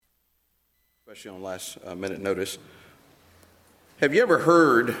especially on last minute notice. Have you ever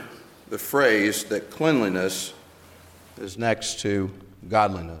heard the phrase that cleanliness is next to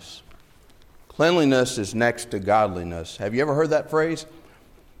godliness? Cleanliness is next to godliness. Have you ever heard that phrase?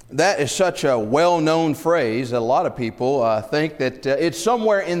 That is such a well-known phrase that a lot of people think that it's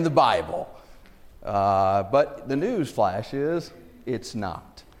somewhere in the Bible. But the news flash is it's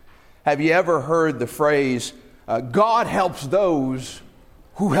not. Have you ever heard the phrase, God helps those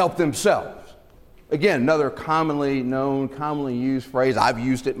who help themselves? Again, another commonly known, commonly used phrase. I've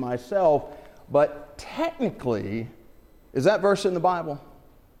used it myself. But technically, is that verse in the Bible?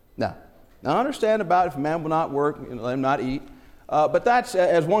 No. Now, I understand about if a man will not work, let him not eat. But that's,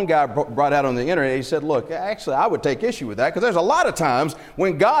 as one guy brought out on the internet, he said, look, actually, I would take issue with that because there's a lot of times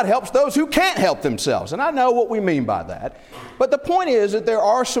when God helps those who can't help themselves. And I know what we mean by that. But the point is that there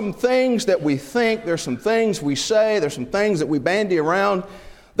are some things that we think, there's some things we say, there's some things that we bandy around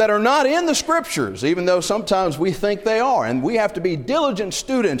that are not in the Scriptures, even though sometimes we think they are. And we have to be diligent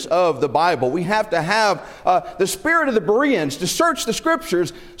students of the Bible. We have to have the spirit of the Bereans to search the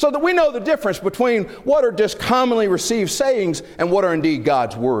Scriptures so that we know the difference between what are just commonly received sayings and what are indeed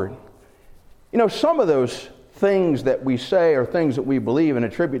God's Word. You know, some of those things that we say or things that we believe and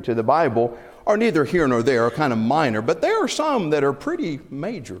attribute to the Bible are neither here nor there, are kind of minor. But there are some that are pretty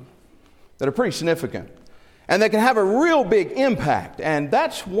major, that are pretty significant. And they can have a real big impact. And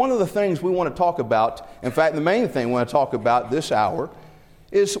that's one of the things we want to talk about. In fact, the main thing we want to talk about this hour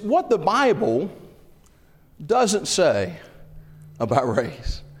is what the Bible doesn't say about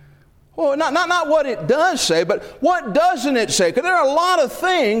race. Well, not what it does say, but what doesn't it say? Because there are a lot of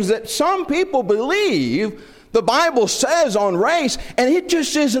things that some people believe the Bible says on race, and it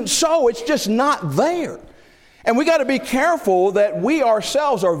just isn't so. It's just not there. And we got to be careful that we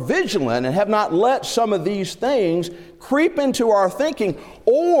ourselves are vigilant and have not let some of these things creep into our thinking.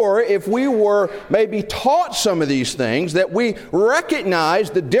 Or if we were maybe taught some of these things, that we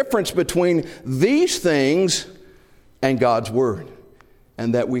recognize the difference between these things and God's Word.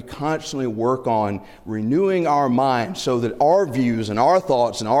 And that we constantly work on renewing our minds so that our views and our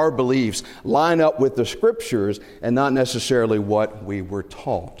thoughts and our beliefs line up with the Scriptures and not necessarily what we were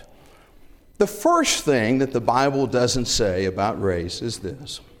taught. The first thing that the Bible doesn't say about race is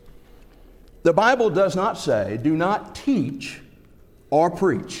this. The Bible does not say, do not teach or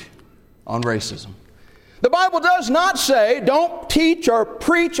preach on racism. The Bible does not say, don't teach or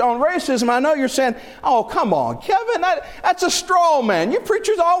preach on racism. I know you're saying, oh, come on, Kevin, that's a straw man. You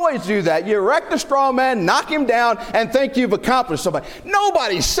preachers always do that. You erect a straw man, knock him down, and think you've accomplished something.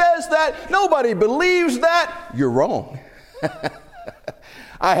 Nobody says that. Nobody believes that. You're wrong.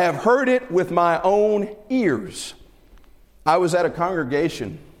 I have heard it with my own ears. I was at a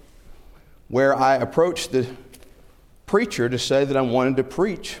congregation where I approached the preacher to say that I wanted to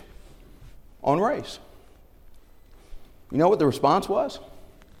preach on race. You know what the response was?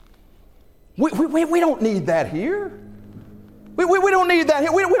 We don't need that here. We don't need that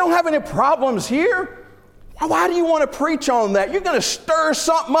here. We don't have any problems here. Why do you want to preach on that? You're going to stir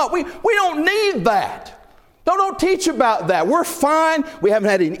something up. We don't need that. Don't teach about that. We're fine. We haven't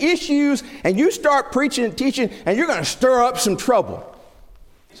had any issues. And you start preaching and teaching, and you're going to stir up some trouble.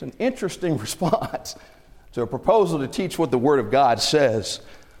 It's an interesting response to a proposal to teach what the Word of God says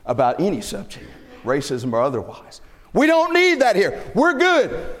about any subject, racism or otherwise. We don't need that here. We're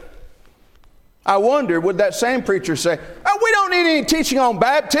good. I wonder, would that same preacher say, oh, we don't need any teaching on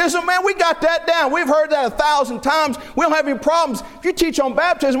baptism, man. We got that down. We've heard that 1,000 times. We don't have any problems. If you teach on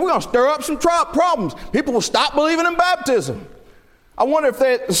baptism, we're going to stir up some problems. People will stop believing in baptism. I wonder if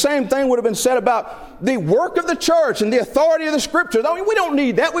the same thing would have been said about the work of the church and the authority of the Scriptures. I mean, we don't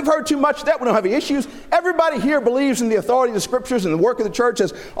need that. We've heard too much of that. We don't have any issues. Everybody here believes in the authority of the Scriptures and the work of the church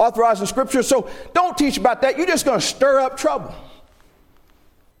as authorized in Scripture. So don't teach about that. You're just going to stir up trouble.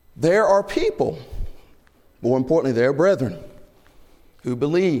 There are people, more importantly, there are brethren, who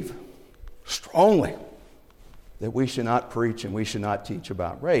believe strongly that we should not preach and we should not teach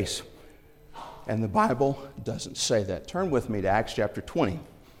about race. And the Bible doesn't say that. Turn with me to Acts chapter 20,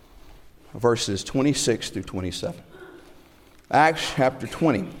 verses 26 through 27. Acts chapter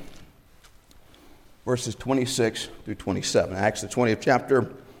 20, verses 26 through 27. Acts the 20th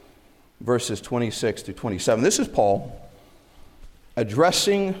chapter, verses 26 through 27. This is Paul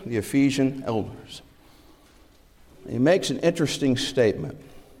addressing the Ephesian elders. He makes an interesting statement.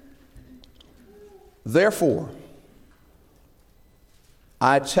 Therefore,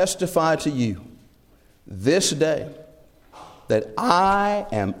 I testify to you this day that I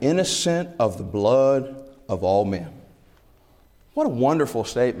am innocent of the blood of all men. What a wonderful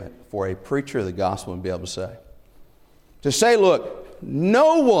statement for a preacher of the gospel to be able to say. To say, look,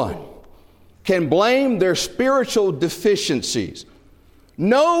 no one can blame their spiritual deficiencies.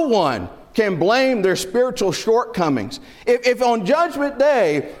 No one can blame their spiritual shortcomings. If on Judgment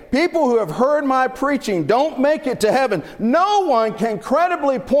Day, people who have heard my preaching don't make it to heaven, no one can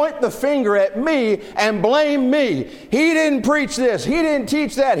credibly point the finger at me and blame me. He didn't preach this. He didn't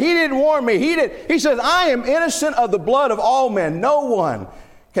teach that. He didn't warn me. He says, I am innocent of the blood of all men. No one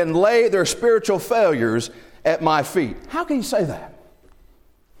can lay their spiritual failures at my feet. How can you say that?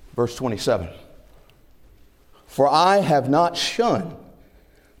 Verse 27. For I have not shunned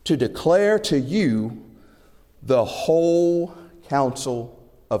to declare to you the whole counsel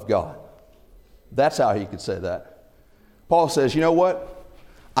of God. That's how he could say that. Paul says, you know what?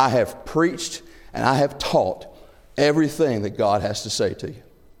 I have preached and I have taught everything that God has to say to you.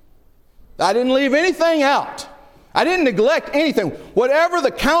 I didn't leave anything out. I didn't neglect anything. Whatever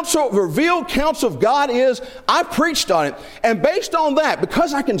the revealed counsel of God is, I preached on it. And based on that,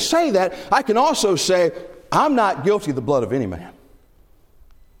 because I can say that, I can also say, I'm not guilty of the blood of any man.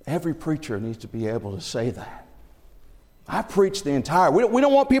 Every preacher needs to be able to say that. I preach the entire. We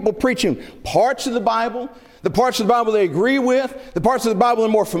don't want people preaching parts of the Bible, the parts of the Bible they agree with, the parts of the Bible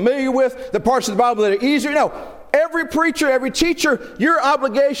they're more familiar with, the parts of the Bible that are easier. No, every preacher, every teacher, your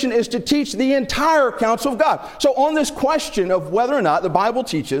obligation is to teach the entire counsel of God. So on this question of whether or not the Bible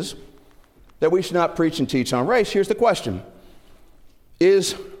teaches that we should not preach and teach on race, here's the question.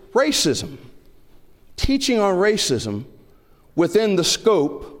 Is racism, teaching on racism, within the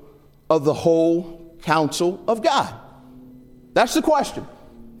scope of the whole counsel of God? That's the question.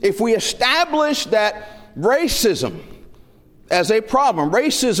 If we establish that racism as a problem,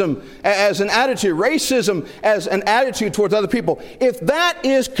 racism as an attitude, racism as an attitude towards other people, if that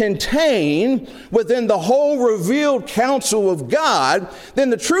is contained within the whole revealed counsel of God, then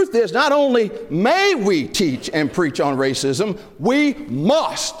the truth is not only may we teach and preach on racism, we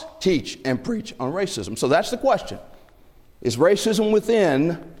must teach and preach on racism. So that's the question. Is racism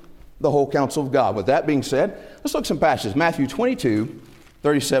within the whole counsel of God? With that being said, let's look at some passages. Matthew 22,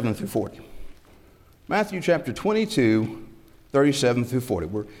 37 through 40. Matthew chapter 22, 37 through 40.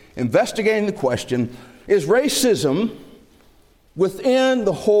 We're investigating the question, is racism within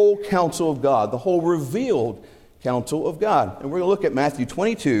the whole counsel of God, the whole revealed counsel of God? And we're going to look at Matthew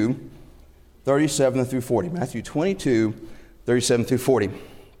 22, 37 through 40. Matthew 22, 37 through 40.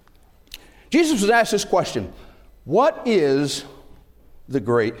 Jesus was asked this question. What is the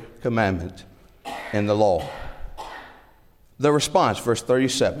great commandment in the law? The response, verse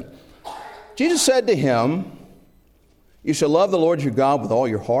 37. Jesus said to him, you shall love the Lord your God with all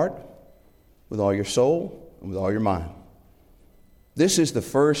your heart, with all your soul, and with all your mind. This is the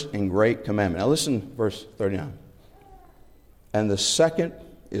first and great commandment. Now listen, verse 39. And the second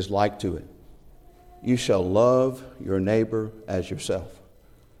is like to it. You shall love your neighbor as yourself.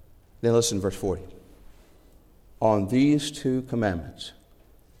 Then listen, verse 40. On these two commandments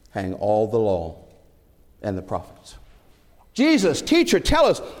hang all the law and the prophets. Jesus, teacher, tell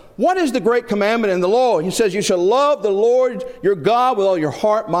us, what is the great commandment in the law? He says, you shall love the Lord your God with all your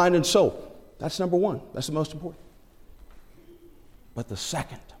heart, mind, and soul. That's number one. That's the most important. But the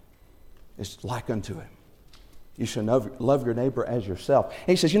second is like unto it. You shall love your neighbor as yourself. And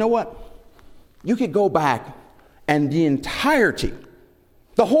he says, you know what? You could go back and the entirety,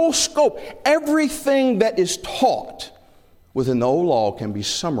 the whole scope, everything that is taught within the old law can be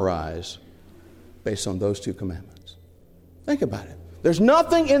summarized based on those two commandments. Think about it. There's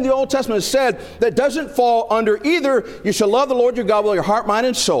nothing in the Old Testament said that doesn't fall under either you shall love the Lord your God with all your heart, mind,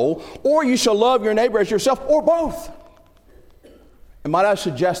 and soul, or you shall love your neighbor as yourself, or both. And might I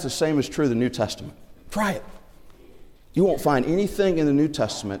suggest the same is true of the New Testament? Try it. You won't find anything in the New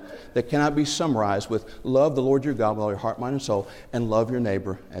Testament that cannot be summarized with love the Lord your God with all your heart, mind, and soul, and love your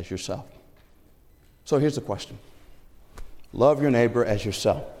neighbor as yourself. So here's the question. Love your neighbor as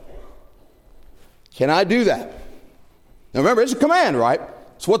yourself. Can I do that? Now remember, it's a command, right?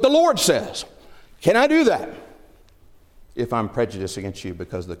 It's what the Lord says. Can I do that if I'm prejudiced against you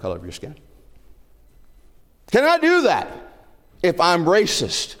because of the color of your skin? Can I do that if I'm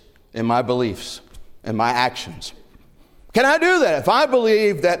racist in my beliefs and my actions? Can I do that if I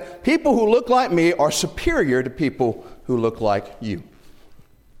believe that people who look like me are superior to people who look like you?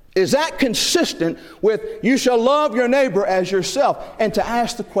 Is that consistent with you shall love your neighbor as yourself? And to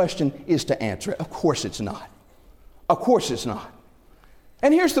ask the question is to answer it. Of course it's not. Of course it's not.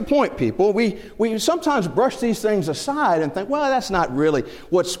 And here's the point, people. We sometimes brush these things aside and think, well, that's not really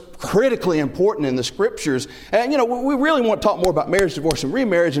what's critically important in the Scriptures. And, we really want to talk more about marriage, divorce, and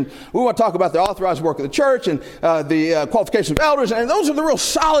remarriage. And we want to talk about the authorized work of the church and the qualifications of elders. And those are the real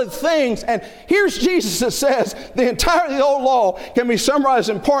solid things. And here's Jesus that says the entirety of the old law can be summarized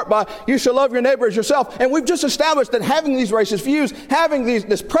in part by you shall love your neighbor as yourself. And we've just established that having these racist views, having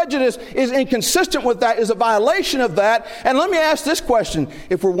this prejudice is inconsistent with that, is a violation of that. And let me ask this question.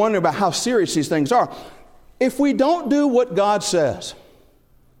 If we're wondering about how serious these things are, if we don't do what God says,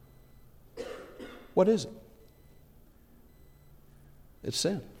 what is it? It's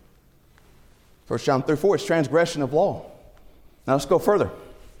sin. 1 John 3:4, it's transgression of law. Now let's go further.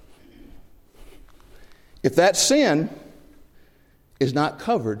 If that sin is not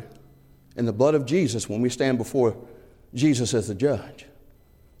covered in the blood of Jesus when we stand before Jesus as the judge,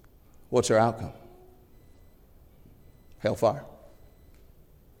 what's our outcome? Hellfire.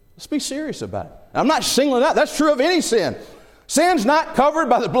 Let's be serious about it. I'm not singling out. That's true of any sin. Sins not covered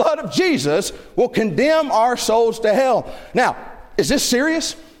by the blood of Jesus will condemn our souls to hell. Now, is this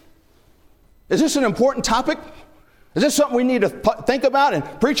serious? Is this an important topic? Is this something we need to think about and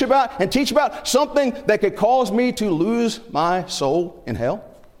preach about and teach about? Something that could cause me to lose my soul in hell?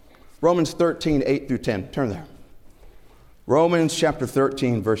 Romans 13, 8 through 10. Turn there. Romans chapter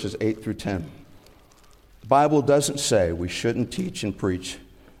 13, verses 8 through 10. The Bible doesn't say we shouldn't teach and preach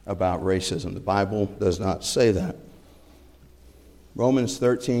about racism. The Bible does not say that. Romans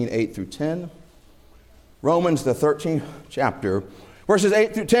 13, 8 through 10. Romans, the 13th chapter, verses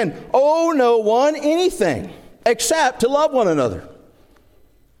 8 through 10. Owe no one anything except to love one another.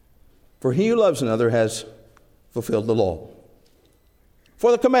 For he who loves another has fulfilled the law.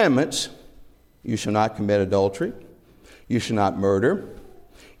 For the commandments, you shall not commit adultery, you shall not murder,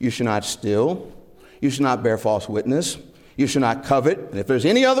 you shall not steal, you shall not bear false witness, you shall not covet, and if there's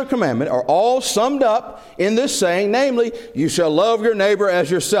any other commandment, are all summed up in this saying, namely, you shall love your neighbor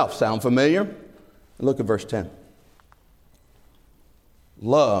as yourself. Sound familiar? Look at verse 10.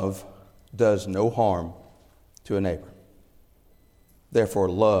 Love does no harm to a neighbor. Therefore,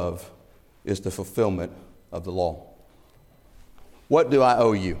 love is the fulfillment of the law. What do I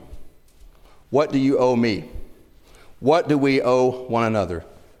owe you? What do you owe me? What do we owe one another?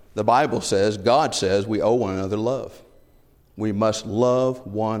 The Bible says, God says, we owe one another love. We must love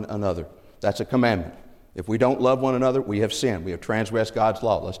one another. That's a commandment. If we don't love one another, we have sinned. We have transgressed God's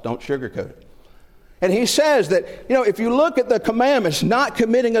law. Let's don't sugarcoat it. And he says that, if you look at the commandments, not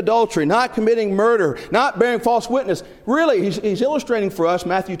committing adultery, not committing murder, not bearing false witness, really, he's illustrating for us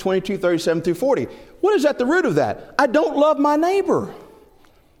Matthew 22, 37 through 40. What is at the root of that? I don't love my neighbor.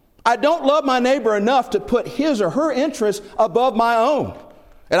 I don't love my neighbor enough to put his or her interests above my own.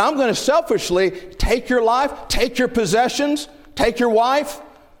 And I'm going to selfishly take your life, take your possessions, take your wife.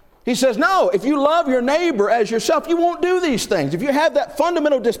 He says, no, if you love your neighbor as yourself, you won't do these things. If you have that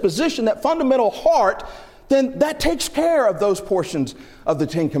fundamental disposition, that fundamental heart, then that takes care of those portions of the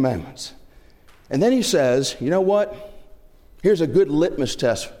Ten Commandments. And then he says, you know what? Here's a good litmus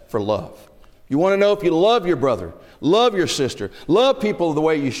test for love. You want to know if you love your brother, love your sister, love people the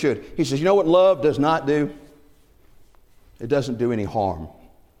way you should. He says, you know what love does not do? It doesn't do any harm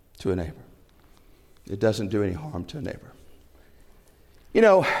to a neighbor. It doesn't do any harm to a neighbor.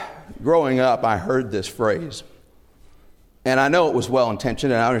 Growing up, I heard this phrase, and I know it was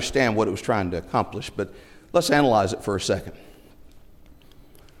well-intentioned, and I understand what it was trying to accomplish, but let's analyze it for a second.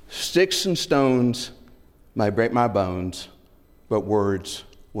 Sticks and stones may break my bones, but words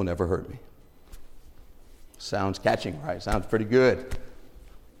will never hurt me. Sounds catching, right? Sounds pretty good.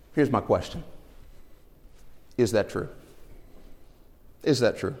 Here's my question. Is that true? Is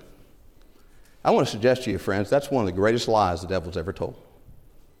that true? I want to suggest to you, friends, that's one of the greatest lies the devil's ever told.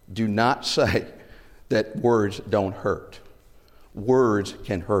 Do not say that words don't hurt. Words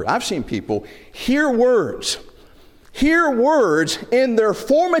can hurt. I've seen people hear words in their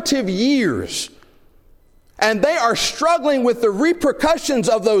formative years, and they are struggling with the repercussions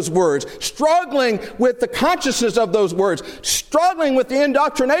of those words, struggling with the consciousness of those words, struggling with the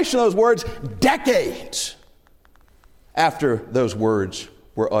indoctrination of those words decades after those words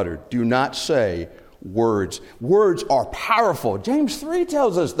were uttered. Do not say words. Words are powerful. James 3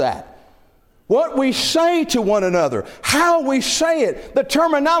 tells us that. What we say to one another, how we say it, the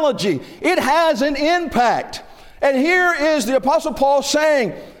terminology, it has an impact. And here is the Apostle Paul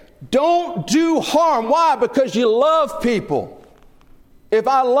saying, don't do harm. Why? Because you love people. If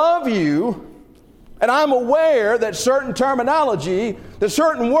I love you, and I'm aware that certain terminology, that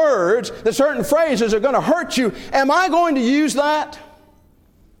certain words, that certain phrases are going to hurt you, am I going to use that?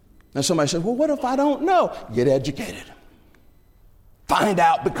 And somebody says, well, what if I don't know? Get educated. find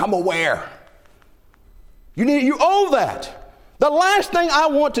out, become aware. You owe that. The last thing I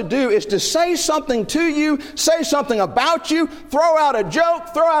want to do is to say something to you, say something about you, throw out a joke,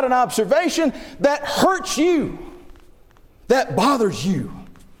 throw out an observation that hurts you, that bothers you.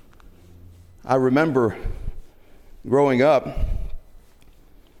 I remember growing up,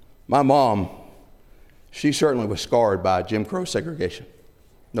 my mom, she certainly was scarred by Jim Crow segregation,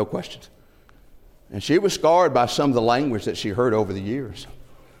 no questions. And she was scarred by some of the language that she heard over the years.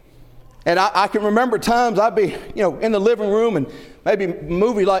 And I can remember times I'd be, in the living room and maybe a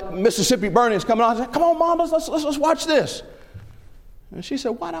movie like Mississippi Burning is coming on. I'd say, come on, Mom, let's watch this. And she said,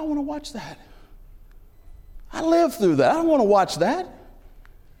 why do I want to watch that? I lived through that. I don't want to watch that.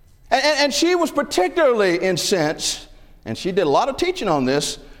 And she was particularly incensed, and she did a lot of teaching on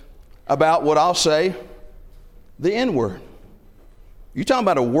this, about what I'll say, the N-word. You're talking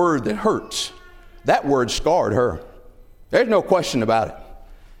about a word that hurts. That word scarred her. There's no question about it.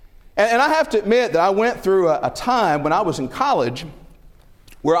 And I have to admit that I went through a time when I was in college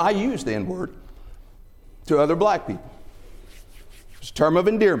where I used the N-word to other black people. It's a term of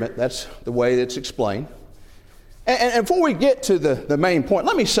endearment. That's the way it's explained. And before we get to the main point,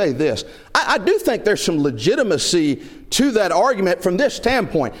 let me say this. I do think there's some legitimacy to that argument from this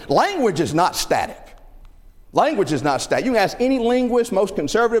standpoint. Language is not static. Language is not static. You can ask any linguist, most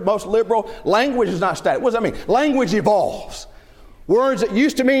conservative, most liberal, language is not static. What does that mean? Language evolves. Words that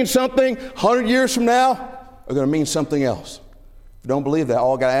used to mean something 100 years from now are going to mean something else. If you don't believe that,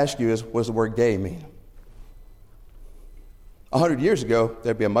 all I got to ask you is, what does the word gay mean? 100 years ago,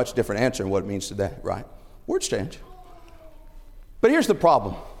 there'd be a much different answer than what it means today, right? Words change. But here's the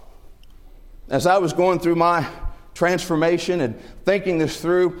problem. As I was going through my transformation and thinking this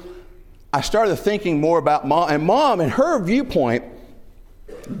through, I started thinking more about Mom. And Mom, in her viewpoint,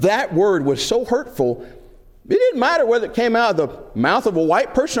 that word was so hurtful. It didn't matter whether it came out of the mouth of a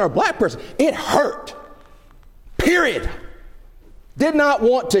white person or a black person. It hurt. Period. Did not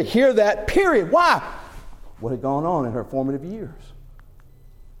want to hear that, period. Why? What had gone on in her formative years?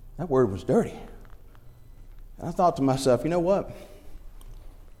 That word was dirty. And I thought to myself, you know what?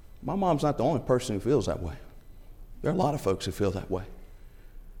 My mom's not the only person who feels that way. There are a lot of folks who feel that way.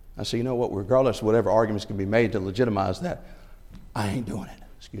 I said, you know what? Regardless of whatever arguments can be made to legitimize that, I ain't doing it.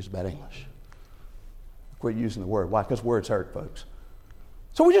 Excuse bad English. Quit using the word. Why? Because words hurt, folks.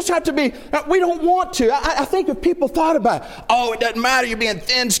 So we just have to be, we don't want to. I think if people thought about it, oh, it doesn't matter, you're being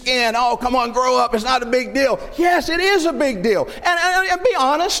thin-skinned. Oh, come on, grow up. It's not a big deal. Yes, it is a big deal. And be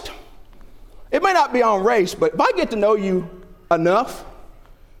honest. It may not be on race, but if I get to know you enough,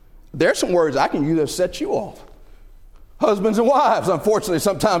 there's some words I can use that set you off. Husbands and wives, unfortunately,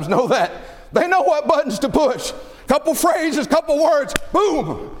 sometimes know that. They know what buttons to push. Couple phrases, couple words,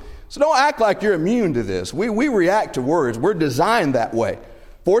 boom. So don't act like you're immune to this. We react to words. We're designed that way.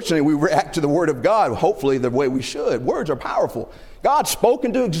 Fortunately, we react to the Word of God, hopefully the way we should. Words are powerful. God spoke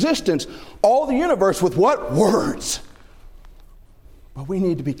into existence all the universe with what? Words. But we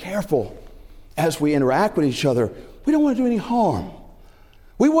need to be careful as we interact with each other. We don't want to do any harm.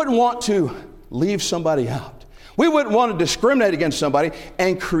 We wouldn't want to leave somebody out. We wouldn't want to discriminate against somebody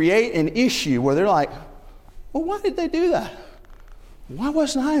and create an issue where they're like, well, why did they do that? Why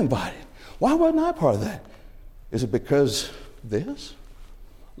wasn't I invited? Why wasn't I part of that? Is it because this?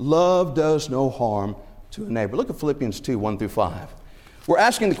 Love does no harm to a neighbor. Look at Philippians 2, 1 through 5. We're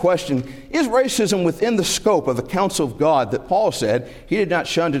asking the question, is racism within the scope of the counsel of God that Paul said he did not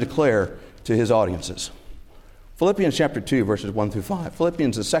shun to declare to his audiences? Philippians chapter 2, verses 1 through 5.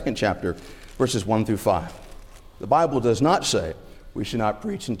 Philippians, the second chapter, verses 1 through 5. The Bible does not say we should not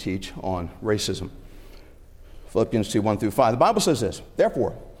preach and teach on racism. Philippians 2, 1 through 5. The Bible says this,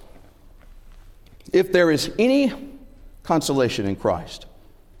 therefore, if there is any consolation in Christ,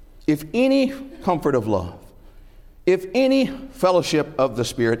 if any comfort of love, if any fellowship of the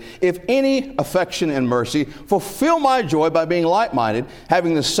Spirit, if any affection and mercy, fulfill my joy by being like-minded,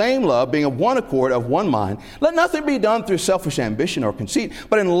 having the same love, being of one accord, of one mind. Let nothing be done through selfish ambition or conceit,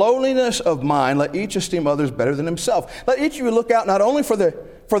 but in lowliness of mind, let each esteem others better than himself. Let each of you look out not only for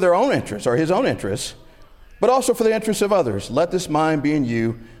their own interests or his own interests, but also for the interests of others. Let this mind be in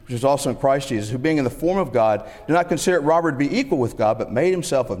you, which is also in Christ Jesus, who being in the form of God, did not consider it robbery to be equal with God, but made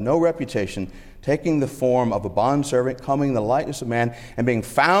himself of no reputation, taking the form of a bondservant, coming in the likeness of man, and being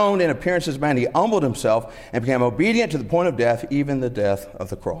found in appearance as man, he humbled himself and became obedient to the point of death, even the death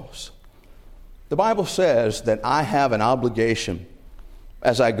of the cross. The Bible says that I have an obligation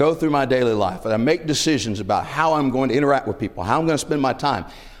as I go through my daily life, as I make decisions about how I'm going to interact with people, how I'm going to spend my time.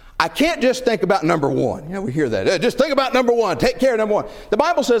 I can't just think about number one. You know, we hear that. Just think about number one. Take care of number one. The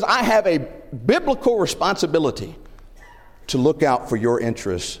Bible says I have a biblical responsibility to look out for your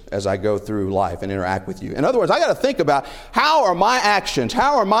interests as I go through life and interact with you. In other words, I got to think about how are my actions,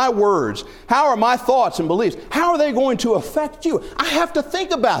 how are my words, how are my thoughts and beliefs, how are they going to affect you? I have to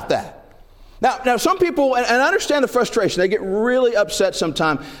think about that. Now some people, and I understand the frustration, they get really upset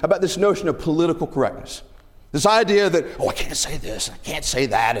sometimes about this notion of political correctness. This idea that, I can't say this, I can't say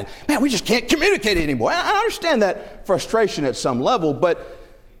that, and man, we just can't communicate anymore. I understand that frustration at some level, but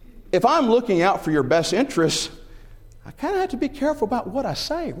if I'm looking out for your best interests, I kind of have to be careful about what I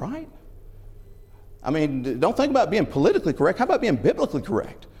say, right? I mean, don't think about being politically correct. How about being biblically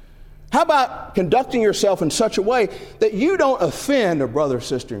correct? How about conducting yourself in such a way that you don't offend a brother or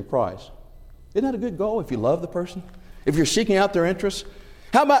sister in Christ? Isn't that a good goal if you love the person? If you're seeking out their interests?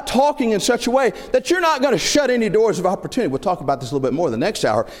 How about talking in such a way that you're not going to shut any doors of opportunity? We'll talk about this a little bit more the next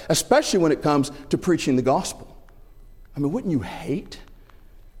hour, especially when it comes to preaching the gospel. I mean, wouldn't you hate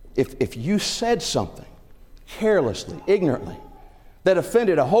if you said something carelessly, ignorantly, that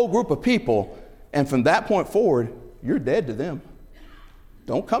offended a whole group of people, and from that point forward, you're dead to them?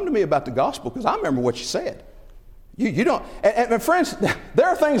 Don't come to me about the gospel, because I remember what you said. You don't, and friends, there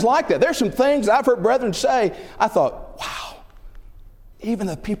are things like that. There's some things I've heard brethren say, I thought, wow, even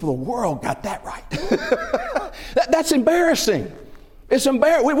the people of the world got that right. That's embarrassing. It's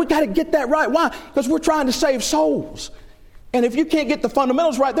embarrassing. We got to get that right. Why? Because we're trying to save souls. And if you can't get the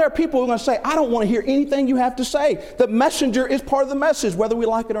fundamentals right, there are people who are going to say, I don't want to hear anything you have to say. The messenger is part of the message, whether we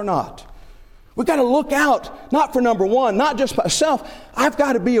like it or not. We've got to look out, not for number one, not just myself. I've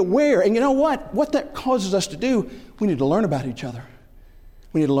got to be aware. And you know what? What that causes us to do, we need to learn about each other.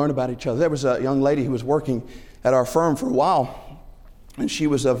 We need to learn about each other. There was a young lady who was working at our firm for a while, and she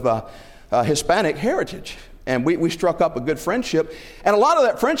was of Hispanic heritage. And we struck up a good friendship. And a lot of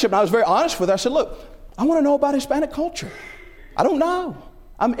that friendship, and I was very honest with her, I said, look, I want to know about Hispanic culture. I don't know.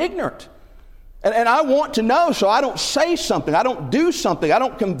 I'm ignorant. And I want to know, so I don't say something, I don't do something, I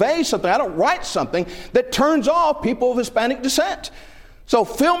don't convey something, I don't write something that turns off people of Hispanic descent. So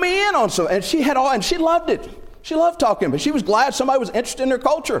fill me in on something. And she loved it. She loved talking, but she was glad somebody was interested in their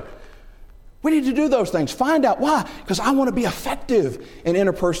culture. We need to do those things. Find out why. Because I want to be effective in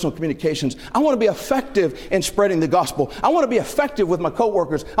interpersonal communications. I want to be effective in spreading the gospel. I want to be effective with my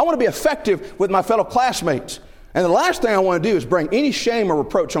coworkers. I want to be effective with my fellow classmates. And the last thing I want to do is bring any shame or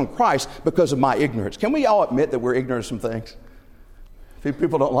reproach on Christ because of my ignorance. Can we all admit that we're ignorant of some things?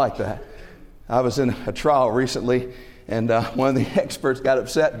 People don't like that. I was in a trial recently, and one of the experts got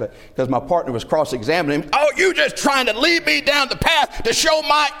upset because my partner was cross-examining him. Oh, you just trying to lead me down the path to show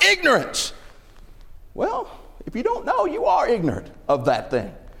my ignorance. Well, if you don't know, you are ignorant of that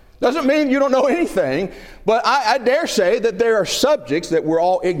thing. Doesn't mean you don't know anything, but I dare say that there are subjects that we're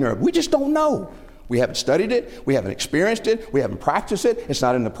all ignorant of. We just don't know. We haven't studied it. We haven't experienced it. We haven't practiced it. It's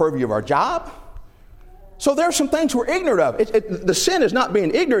not in the purview of our job. So there are some things we're ignorant of. The sin is not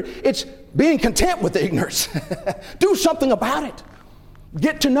being ignorant. It's being content with the ignorance. Do something about it.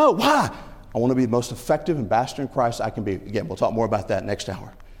 Get to know. Why? I want to be the most effective ambassador in Christ I can be. Again, we'll talk more about that next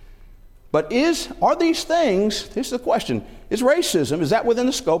hour. But are these things, this is the question, is racism, is that within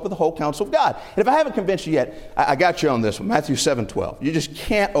the scope of the whole counsel of God? And if I haven't convinced you yet, I got you on this one, Matthew 7:12. You just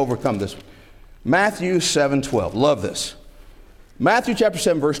can't overcome this one. Matthew 7:12. Love this. Matthew chapter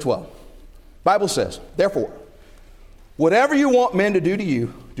 7, verse 12. Bible says, therefore, whatever you want men to do to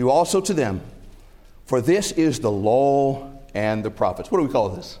you, do also to them. For this is the law and the prophets. What do we call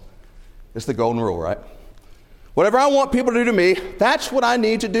this? It's the golden rule, right? Whatever I want people to do to me, that's what I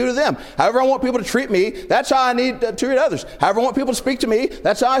need to do to them. However I want people to treat me, that's how I need to treat others. However I want people to speak to me,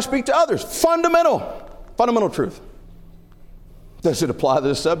 that's how I speak to others. Fundamental truth. Does it apply to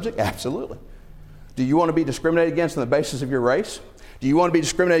this subject? Absolutely. Do you want to be discriminated against on the basis of your race? Do you want to be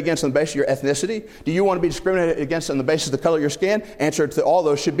discriminated against on the basis of your ethnicity? Do you want to be discriminated against on the basis of the color of your skin? Answer to all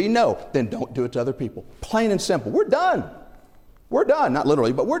those should be no. Then don't do it to other people. Plain and simple. We're done. We're done. Not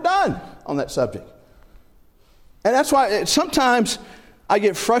literally, but we're done on that subject. And that's why sometimes I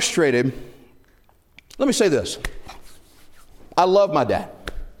get frustrated. Let me say this. I love my dad.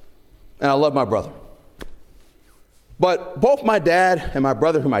 And I love my brother. But both my dad and my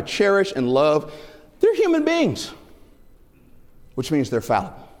brother, whom I cherish and love, they're human beings. Which means they're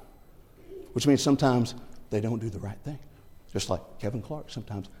fallible. Which means sometimes they don't do the right thing. Just like Kevin Clark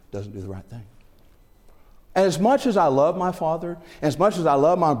sometimes doesn't do the right thing. And as much as I love my father, and as much as I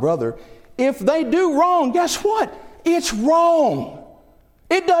love my brother, if they do wrong, guess what? It's wrong.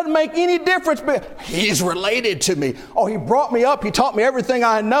 It doesn't make any difference. But he's related to me. Oh, he brought me up. He taught me everything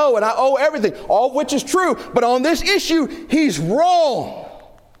I know, and I owe everything, all of which is true. But on this issue, he's wrong.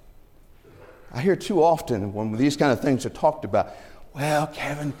 I hear too often when these kind of things are talked about, well,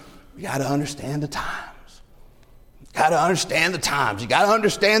 Kevin, we got to understand the times. Got to understand the times. You got to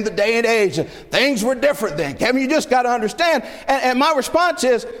understand the day and age. Things were different then. Kevin, you just got to understand. And my response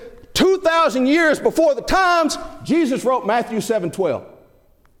is, 2,000 years before the times, Jesus wrote Matthew 7:12.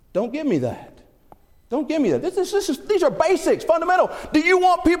 Don't give me that. Don't give me that. These are basics, fundamental. Do you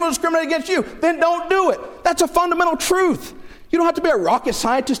want people to discriminate against you? Then don't do it. That's a fundamental truth. You don't have to be a rocket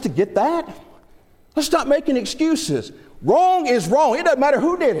scientist to get that. Let's stop making excuses. Wrong is wrong. It doesn't matter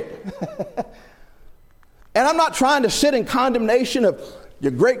who did it. And I'm not trying to sit in condemnation of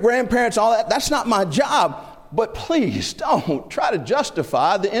your great-grandparents, all that. That's not my job. But please don't try to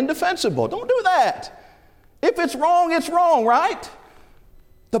justify the indefensible. Don't do that. If it's wrong, right?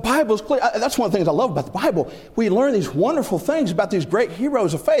 The Bible's clear. That's one of the things I love about the Bible. We learn these wonderful things about these great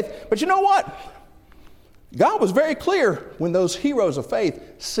heroes of faith. But you know what? God was very clear when those heroes of faith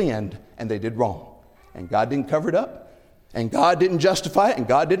sinned and they did wrong. And God didn't cover it up. And God didn't justify it, and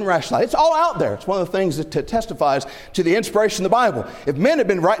God didn't rationalize it. It's all out there. It's one of the things that testifies to the inspiration of the Bible. If men had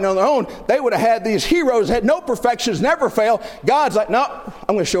been writing on their own, they would have had these heroes, had no perfections, never fail. God's like, no,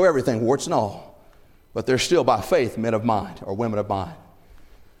 I'm going to show everything, warts and all. But they're still by faith men of mind or women of mind.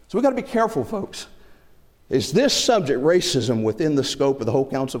 So we've got to be careful, folks. Is this subject, racism, within the scope of the whole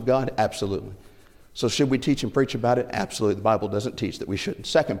counsel of God? Absolutely. So should we teach and preach about it? Absolutely. The Bible doesn't teach that we shouldn't.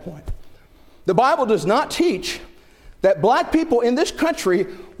 Second point. The Bible does not teach that black people in this country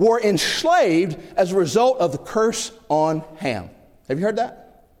were enslaved as a result of the curse on Ham. Have you heard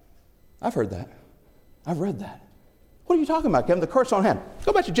that? I've heard that. I've read that. What are you talking about, Kevin? The curse on Ham.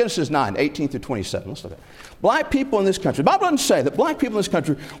 Go back to Genesis 9, 18 through 27. Let's look at it. Black people in this country. The Bible doesn't say that black people in this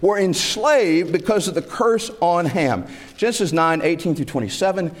country were enslaved because of the curse on Ham. Genesis 9, 18 through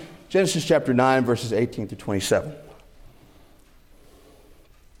 27. Genesis chapter 9, verses 18 through 27.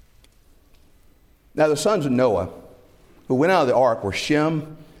 Now the sons of Noah who went out of the ark were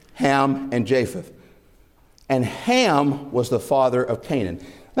Shem, Ham, and Japheth. And Ham was the father of Canaan.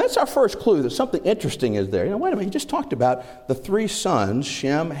 That's our first clue that something interesting is there. Wait a minute, he just talked about the three sons,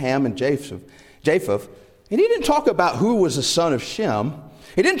 Shem, Ham, and Japheth. And he didn't talk about who was the son of Shem.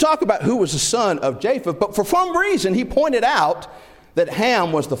 He didn't talk about who was the son of Japheth, but for some reason he pointed out that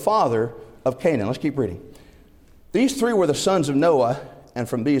Ham was the father of Canaan. Let's keep reading. These three were the sons of Noah, and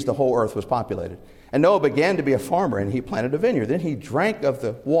from these the whole earth was populated. And Noah began to be a farmer, and he planted a vineyard. Then he drank of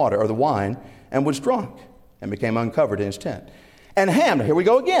the water, or the wine, and was drunk, and became uncovered in his tent. And Ham, here we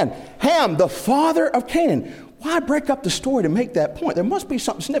go again. Ham, the father of Canaan. Why break up the story to make that point? There must be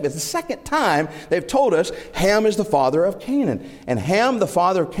something significant. It's the second time they've told us Ham is the father of Canaan. And Ham, the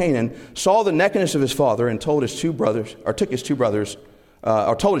father of Canaan, saw the nakedness of his father and told his two brothers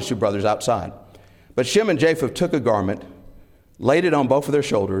outside. But Shem and Japheth took a garment, laid it on both of their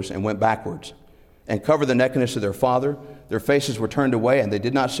shoulders, and went backwards, and covered the nakedness of their father. Their faces were turned away, and they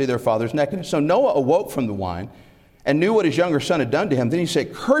did not see their father's nakedness. So Noah awoke from the wine and knew what his younger son had done to him. Then he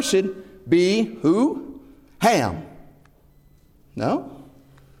said, "Cursed be" who? Ham. No?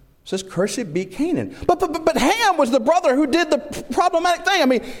 It says, "Cursed be Canaan." But Ham was the brother who did the problematic thing. I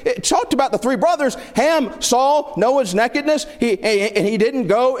mean, it talked about the three brothers. Ham saw Noah's nakedness, and he didn't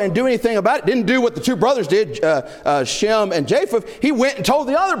go and do anything about it. Didn't do what the two brothers did, Shem and Japheth. He went and told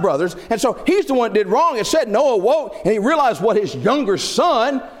the other brothers, and so he's the one that did wrong. It said Noah woke, and he realized what his younger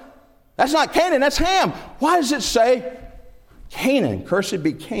son, that's not Canaan, that's Ham. Why does it say Canaan? Cursed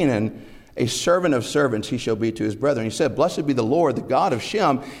be Canaan, a servant of servants he shall be to his brethren. He said, "Blessed be the Lord, the God of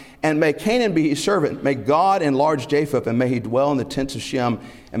Shem, and may Canaan be his servant. May God enlarge Japheth, and may he dwell in the tents of Shem,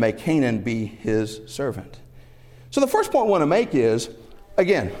 and may Canaan be his servant." So the first point I want to make is,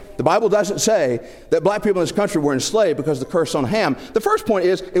 again, the Bible doesn't say that black people in this country were enslaved because of the curse on Ham. The first point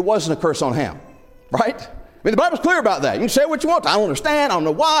is, it wasn't a curse on Ham, right? I mean, the Bible's clear about that. You can say what you want. I don't understand. I don't know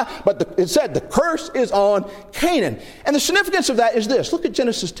why. But it said the curse is on Canaan. And the significance of that is this. Look at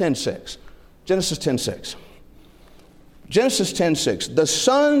Genesis 10:6. Genesis 10:6. Genesis 10:6. The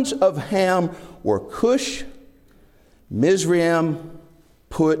sons of Ham were Cush, Mizraim,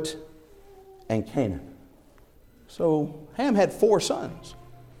 Put, and Canaan. So Ham had 4 sons.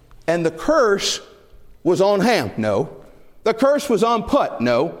 And the curse was on Ham. No. The curse was on Put.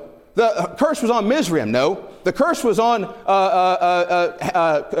 No. The curse was on Mizraim. No. The curse was on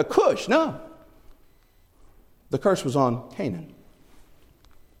Cush. No. The curse was on Canaan.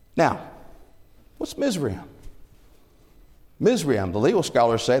 Now, what's Mizraim? Mizraim, the legal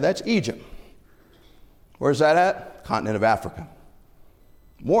scholars say that's Egypt. Where's that at? Continent of Africa.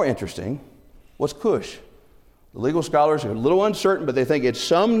 More interesting, what's Cush? The legal scholars are a little uncertain, but they think it's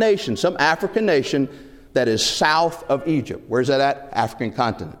some nation, some African nation that is south of Egypt. Where's that at? African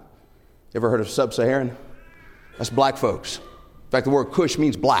continent. Ever heard of sub-Saharan? That's black folks. In fact, the word Cush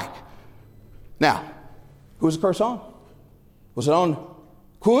means black. Now, Who was the curse on? Was it on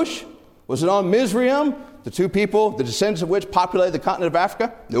Cush? Was it on Mizraim, the two people, the descendants of which populated the continent of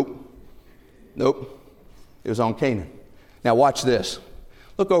Africa? Nope. It was on Canaan. Now watch this.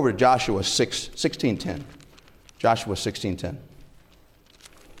 Look over to Joshua 16:10. Joshua 16:10.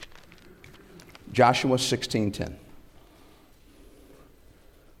 Joshua 16:10.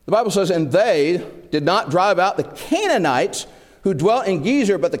 The Bible says, and they did not drive out the Canaanites who dwelt in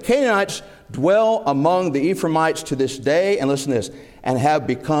Gezer, but the Canaanites dwell among the Ephraimites to this day, and listen to this, and have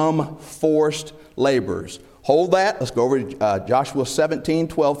become forced laborers. Hold that. Let's go over to Joshua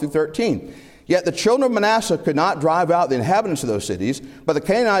 17:12-13. Yet the children of Manasseh could not drive out the inhabitants of those cities, but the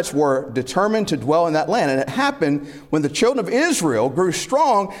Canaanites were determined to dwell in that land. And it happened when the children of Israel grew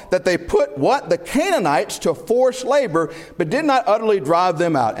strong that they put what? The Canaanites to forced labor, but did not utterly drive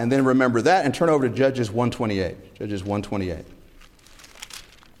them out. And then remember that and turn over to Judges 1:28. Judges 1:28.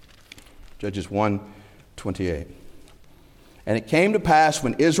 Judges 1:28. And it came to pass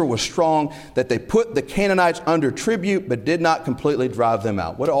when Israel was strong that they put the Canaanites under tribute, but did not completely drive them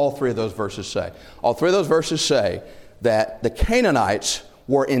out. What do all three of those verses say? All three of those verses say that the Canaanites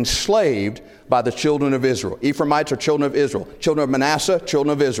were enslaved by the children of Israel. Ephraimites are children of Israel. Children of Manasseh,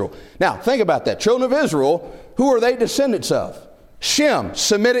 children of Israel. Now, think about that. Children of Israel, who are they descendants of? Shem,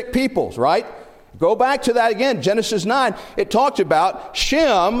 Semitic peoples, right? Go back to that again. Genesis 9, it talked about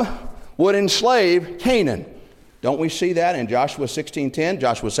Shem would enslave Canaan. Don't we see that in Joshua 16:10,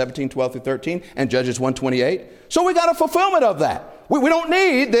 Joshua 17:12-13, and Judges 1:28? So we got a fulfillment of that. We don't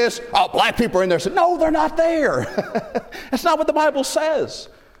need this, black people are in there. So, no, they're not there. That's not what the Bible says.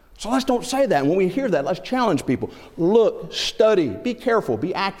 So let's don't say that. And when we hear that, let's challenge people. Look, study, be careful,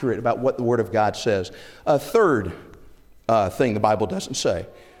 be accurate about what the Word of God says. A third thing the Bible doesn't say.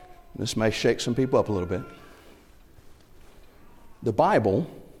 This may shake some people up a little bit. The Bible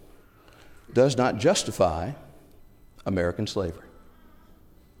does not justify American slavery.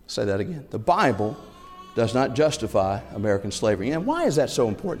 Say that again. The Bible does not justify American slavery. And why is that so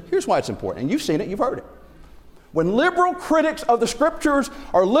important? Here's why it's important. And you've seen it, you've heard it. When liberal critics of the Scriptures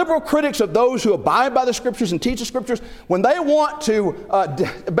or liberal critics of those who abide by the Scriptures and teach the Scriptures, when they want to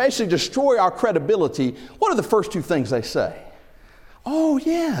basically destroy our credibility, what are the first two things they say? Oh,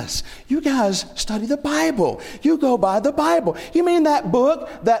 yes, you guys study the Bible. You go by the Bible. You mean that book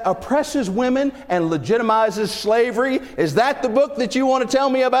that oppresses women and legitimizes slavery? Is that the book that you want to tell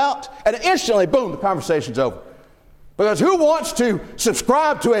me about? And instantly, boom, the conversation's over. Because who wants to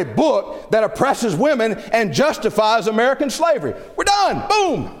subscribe to a book that oppresses women and justifies American slavery? We're done.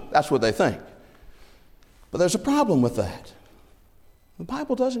 Boom. That's what they think. But there's a problem with that. The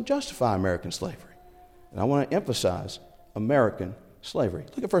Bible doesn't justify American slavery. And I want to emphasize American slavery.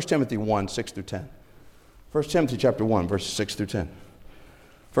 Look at 1 Timothy 1:6-10. 1 Timothy chapter 1, verses 6-10.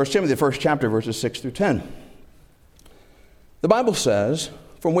 1 Timothy, the first chapter, verses 6-10. The Bible says,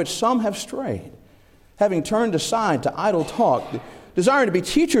 from which some have strayed, having turned aside to idle talk, desiring to be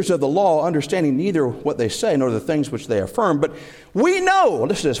teachers of the law, understanding neither what they say nor the things which they affirm. But we know,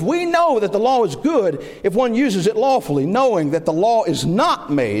 listen to this, we know that the law is good if one uses it lawfully, knowing that the law is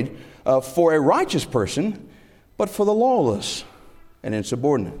not made for a righteous person, but for the lawless and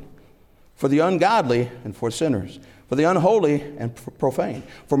insubordinate, for the ungodly and for sinners, for the unholy and profane,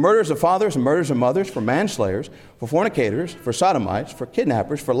 for murderers of fathers and murderers of mothers, for manslayers, for fornicators, for sodomites, for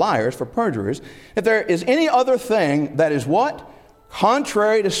kidnappers, for liars, for perjurers. If there is any other thing that is what?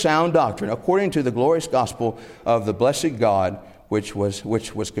 Contrary to sound doctrine, according to the glorious gospel of the blessed God, which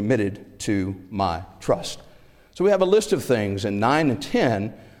was committed to my trust. So we have a list of things in 9 and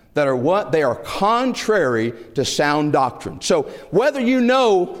 10 that are what? They are contrary to sound doctrine. So whether you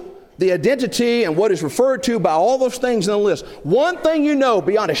know the identity and what is referred to by all those things in the list, one thing you know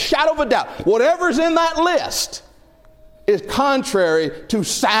beyond a shadow of a doubt, whatever's in that list is contrary to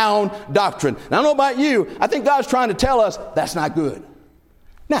sound doctrine. Now, I don't know about you, I think God's trying to tell us that's not good.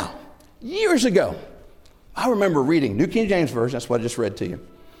 Now, years ago, I remember reading New King James Version, that's what I just read to you.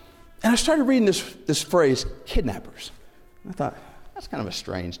 And I started reading this phrase, kidnappers. I thought, that's kind of a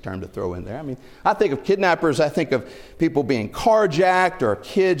strange term to throw in there. I mean, I think of kidnappers, I think of people being carjacked or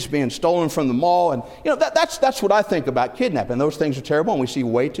kids being stolen from the mall. And, that's what I think about kidnapping. Those things are terrible and we see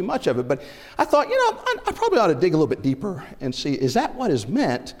way too much of it. But I thought, I probably ought to dig a little bit deeper and see, is that what is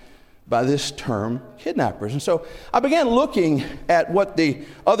meant by this term kidnappers? And so I began looking at what the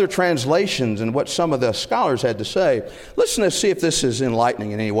other translations and what some of the scholars had to say. Listen to see if this is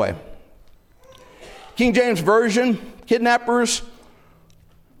enlightening in any way. King James Version, kidnappers,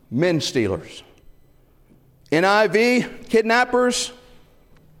 men stealers. NIV, kidnappers,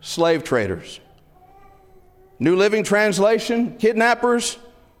 slave traders. New Living Translation, kidnappers,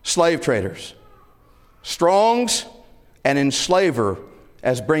 slave traders. Strong's an enslaver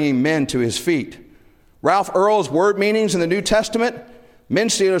as bringing men to his feet. Ralph Earl's word meanings in the New Testament, men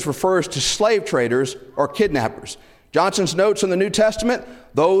stealers refers to slave traders or kidnappers. Johnson's notes in the New Testament,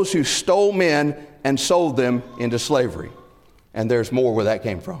 those who stole men and sold them into slavery. And there's more where that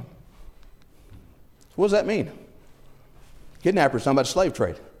came from. So what does that mean? Kidnappers talking about slave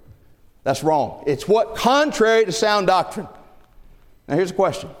trade. That's wrong. It's what contrary to sound doctrine. Now here's the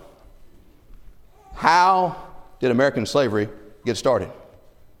question. How did American slavery get started?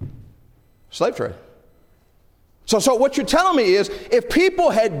 Slave trade. So what you're telling me is, if people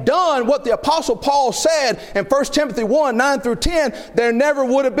had done what the Apostle Paul said in 1 Timothy 1, 9 through 10, there never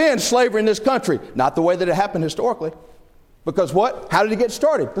would have been slavery in this country. Not the way that it happened historically. Because what? How did it get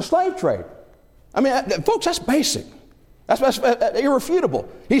started? The slave trade. I mean, folks, that's basic. That's irrefutable.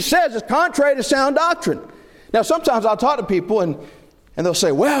 He says it's contrary to sound doctrine. Now, sometimes I'll talk to people and they'll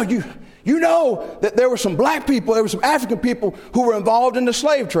say, well, you know that there were some black people, there were some African people who were involved in the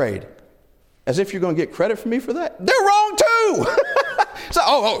slave trade. As if you're going to get credit from me for that? They're wrong too.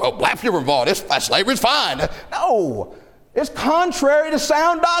 So, black people were involved. Slavery's fine. No, it's contrary to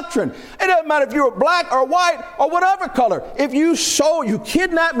sound doctrine. It doesn't matter if you were black or white or whatever color. If you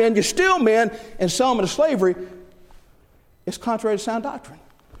kidnap men, you steal men and sell them into slavery, it's contrary to sound doctrine.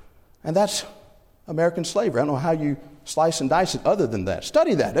 And that's American slavery. I don't know how you slice and dice it other than that.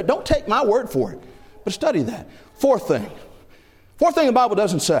 Study that. Don't take my word for it, but study that. Fourth thing the Bible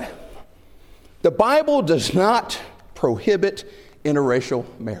doesn't say. The Bible does not prohibit interracial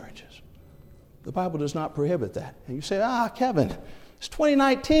marriages. The Bible does not prohibit that. And you say, Kevin, it's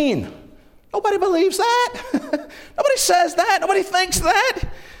 2019. Nobody believes that. Nobody says that. Nobody thinks that.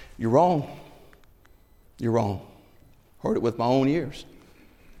 You're wrong. You're wrong. Heard it with my own ears.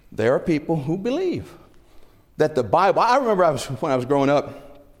 There are people who believe that the Bible, I remember when I was growing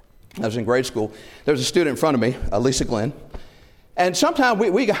up, I was in grade school, there was a student in front of me, Lisa Glenn, and sometimes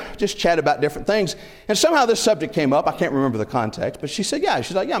we just chat about different things, and somehow this subject came up. I can't remember the context, but she said,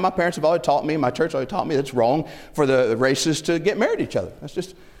 she's like, my parents have always taught me, my church always taught me that it's wrong for the races to get married to each other. That's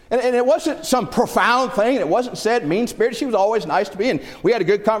just, and it wasn't some profound thing. It wasn't said mean-spirited. She was always nice to me, and we had a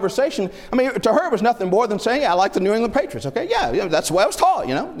good conversation. I mean, to her, it was nothing more than saying, I like the New England Patriots. Okay, that's the way I was taught,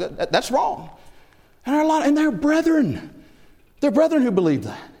 that's wrong. And they're brethren. They're brethren who believe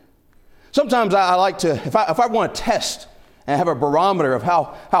that. Sometimes I like to, if I want to test and have a barometer of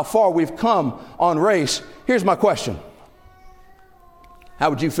how far we've come on race, here's my question. How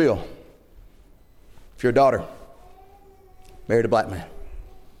would you feel if your daughter married a black man?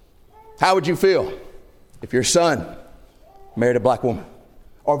 How would you feel if your son married a black woman?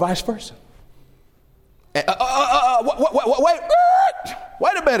 Or vice versa? Wait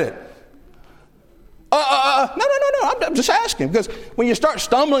a minute. No. I'm just asking, because when you start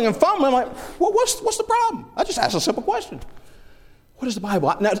stumbling and fumbling, I'm like, what's the problem? I just asked a simple question. What is the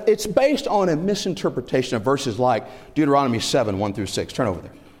Bible? Now, it's based on a misinterpretation of verses like Deuteronomy 7, 1 through 6. Turn over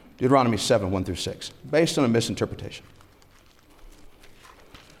there. Deuteronomy 7, 1 through 6. Based on a misinterpretation.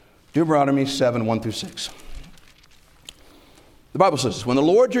 Deuteronomy 7, 1 through 6. The Bible says this: when the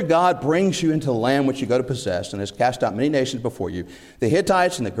Lord your God brings you into the land which you go to possess, and has cast out many nations before you, the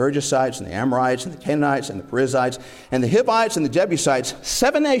Hittites and the Girgashites and the Amorites and the Canaanites and the Perizzites and the Hivites and the Jebusites,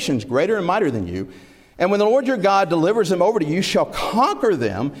 7 nations greater and mightier than you, and when the Lord your God delivers them over to you, you shall conquer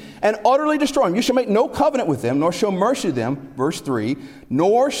them and utterly destroy them. You shall make no covenant with them, nor show mercy to them, verse 3,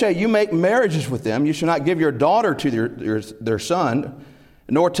 nor shall you make marriages with them. You shall not give your daughter to their son,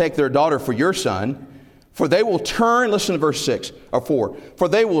 nor take their daughter for your son. For they will turn, listen to verse 6 or 4, for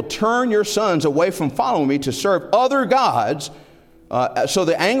they will turn your sons away from following me to serve other gods, so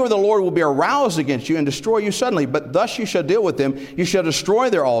the anger of the Lord will be aroused against you and destroy you suddenly. But thus you shall deal with them. You shall destroy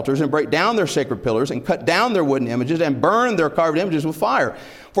their altars and break down their sacred pillars and cut down their wooden images and burn their carved images with fire.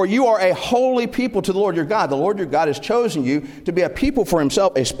 For you are a holy people to the Lord your God. The Lord your God has chosen you to be a people for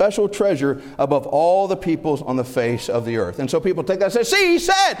himself, a special treasure above all the peoples on the face of the earth. And so people take that and say, see, he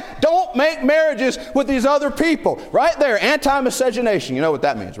said, don't make marriages with these other people. Right there, anti-miscegenation. You know what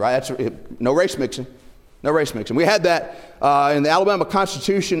that means, right? That's no race mixing. No race mixing. We had that in the Alabama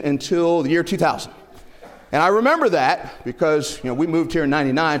Constitution until the year 2000. And I remember that because, we moved here in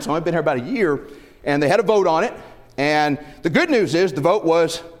 99, so I've been here about a year, and they had a vote on it. And the good news is the vote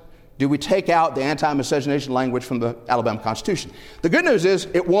was, do we take out the anti-miscegenation language from the Alabama Constitution? The good news is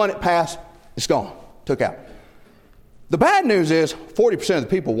it won, it passed, it's gone, took out. The bad news is 40% of the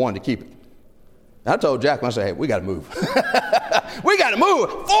people wanted to keep it. And I told Jack, I said, hey, we got to move. We got to move.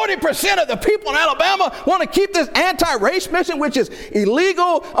 40% of the people in Alabama want to keep this anti-race mission, which is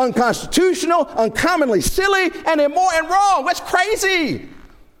illegal, unconstitutional, uncommonly silly, and immoral and wrong. That's crazy.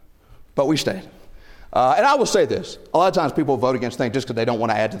 But we stayed. And I will say this. A lot of times people vote against things just because they don't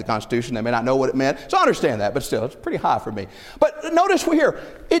want to add to the Constitution. They may not know what it meant. So I understand that, but still, it's pretty high for me. But notice here,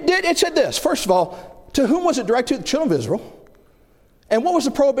 it said this. First of all, to whom was it directed? The children of Israel. And what was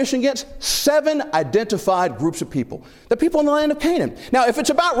the prohibition against? 7 identified groups of people. The people in the land of Canaan. Now, if it's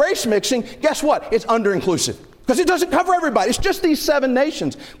about race mixing, guess what? It's under-inclusive. Because it doesn't cover everybody. It's just these 7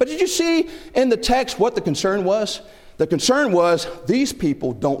 nations. But did you see in the text what the concern was? The concern was these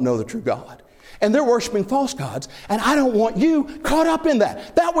people don't know the true God. And they're worshiping false gods. And I don't want you caught up in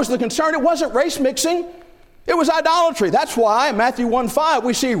that. That was the concern. It wasn't race mixing. It was idolatry. That's why in Matthew 1:5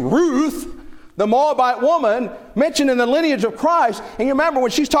 we see Ruth, the Moabite woman, mentioned in the lineage of Christ. And you remember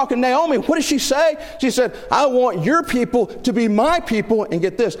when she's talking to Naomi, what did she say? She said, I want your people to be my people. And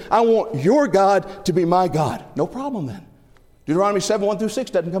get this, I want your God to be my God. No problem then. Deuteronomy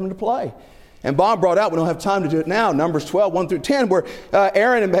 7:1-6 doesn't come into play. And Bob brought out, we don't have time to do it now, Numbers 12:1-10, where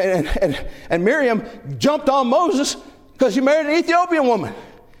Aaron and Miriam jumped on Moses because he married an Ethiopian woman.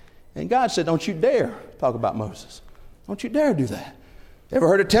 And God said, don't you dare talk about Moses. Don't you dare do that. Ever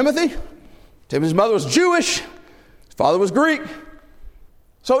heard of Timothy? Timothy's mother was Jewish. His father was Greek.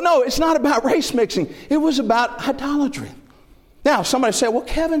 So no, it's not about race mixing. It was about idolatry. Now, somebody say, well,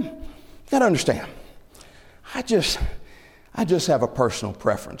 Kevin, you got to understand. I just have a personal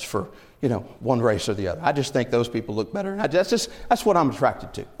preference for, one race or the other. I just think those people look better. And that's what I'm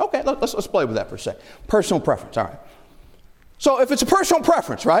attracted to. Okay, let's play with that for a second. Personal preference, all right. So if it's a personal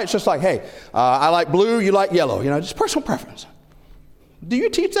preference, right? It's just like, hey, I like blue, you like yellow. Just personal preference. Do you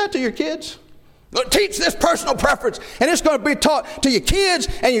teach that to your kids? Teach this personal preference, and it's going to be taught to your kids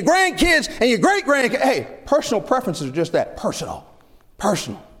and your grandkids and your great-grandkids. Hey, personal preferences are just that, personal. I'll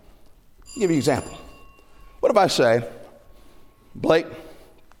give you an example. What if I say, Blake,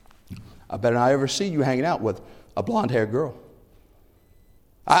 I better not ever see you hanging out with a blonde-haired girl.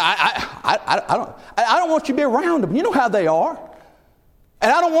 I don't want you to be around them. You know how they are. And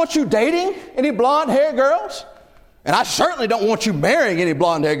I don't want you dating any blonde-haired girls. And I certainly don't want you marrying any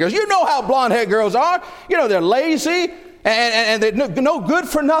blonde-haired girls. You know how blonde-haired girls are. They're lazy and they're no good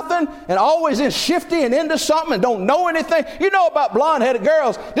for nothing and always in shifty and into something and don't know anything. You know about blonde-headed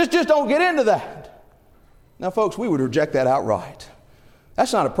girls. Just don't get into that. Now, folks, we would reject that outright.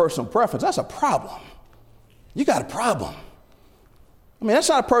 That's not a personal preference. That's a problem. You got a problem. That's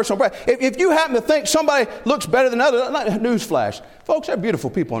not a personal preference. If you happen to think somebody looks better than others, newsflash. Folks, they're beautiful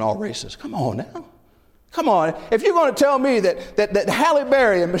people in all races. Come on now. Come on. If you're going to tell me that Halle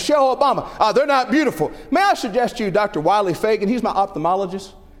Berry and Michelle Obama, they're not beautiful, may I suggest to you Dr. Wiley Fagan? He's my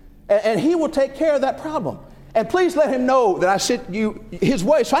ophthalmologist, and he will take care of that problem. And please let him know that I sent you his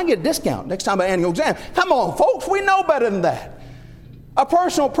way so I can get a discount next time I annual exam. Come on, folks. We know better than that. A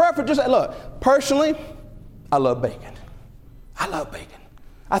personal preference, look, personally, I love bacon.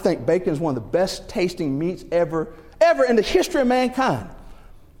 I think bacon is one of the best tasting meats ever in the history of mankind.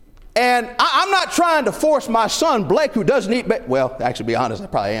 And I'm not trying to force my son, Blake, who doesn't eat bacon. Well, actually, to be honest, I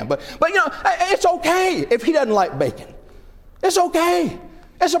probably am. But it's okay if he doesn't like bacon. It's okay.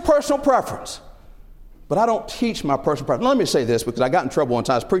 It's a personal preference. But I don't teach my personal preference. Let me say this, because I got in trouble one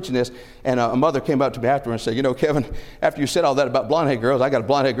time. I was preaching this, and a mother came up to me after and said, Kevin, after you said all that about blonde-headed girls, I got a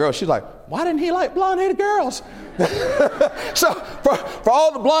blonde-headed girl. She's like, why didn't he like blonde-headed girls? So for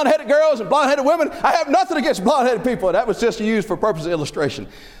all the blonde-headed girls and blonde-headed women, I have nothing against blonde-headed people. That was just used for purpose of illustration.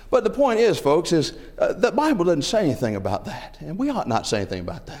 But the point is, folks, is the Bible doesn't say anything about that. And we ought not say anything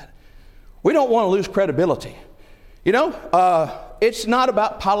about that. We don't want to lose credibility. It's not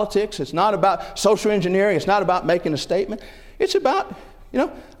about politics. It's not about social engineering. It's not about making a statement. It's about,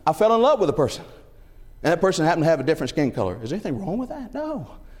 I fell in love with a person. And that person happened to have a different skin color. Is there anything wrong with that?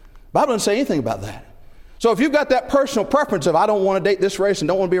 No. The Bible doesn't say anything about that. So if you've got that personal preference of I don't want to date this race and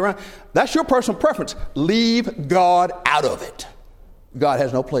don't want to be around, that's your personal preference. Leave God out of it. God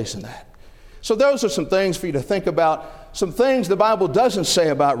has no place in that. So those are some things for you to think about, some things the Bible doesn't say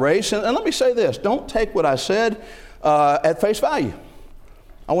about race. And let me say this, don't take what I said at face value.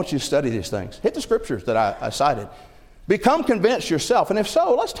 I want you to study these things. Hit the scriptures that I cited. Become convinced yourself. And if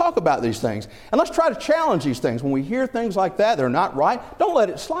so, let's talk about these things. And let's try to challenge these things. When we hear things like that, they're not right, don't let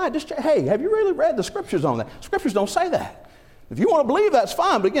it slide. Just, hey, have you really read the scriptures on that? Scriptures don't say that. If you want to believe, that's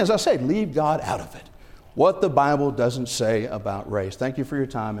fine. But again, as I say, leave God out of it. What the Bible doesn't say about race. Thank you for your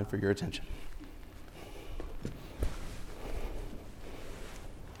time and for your attention.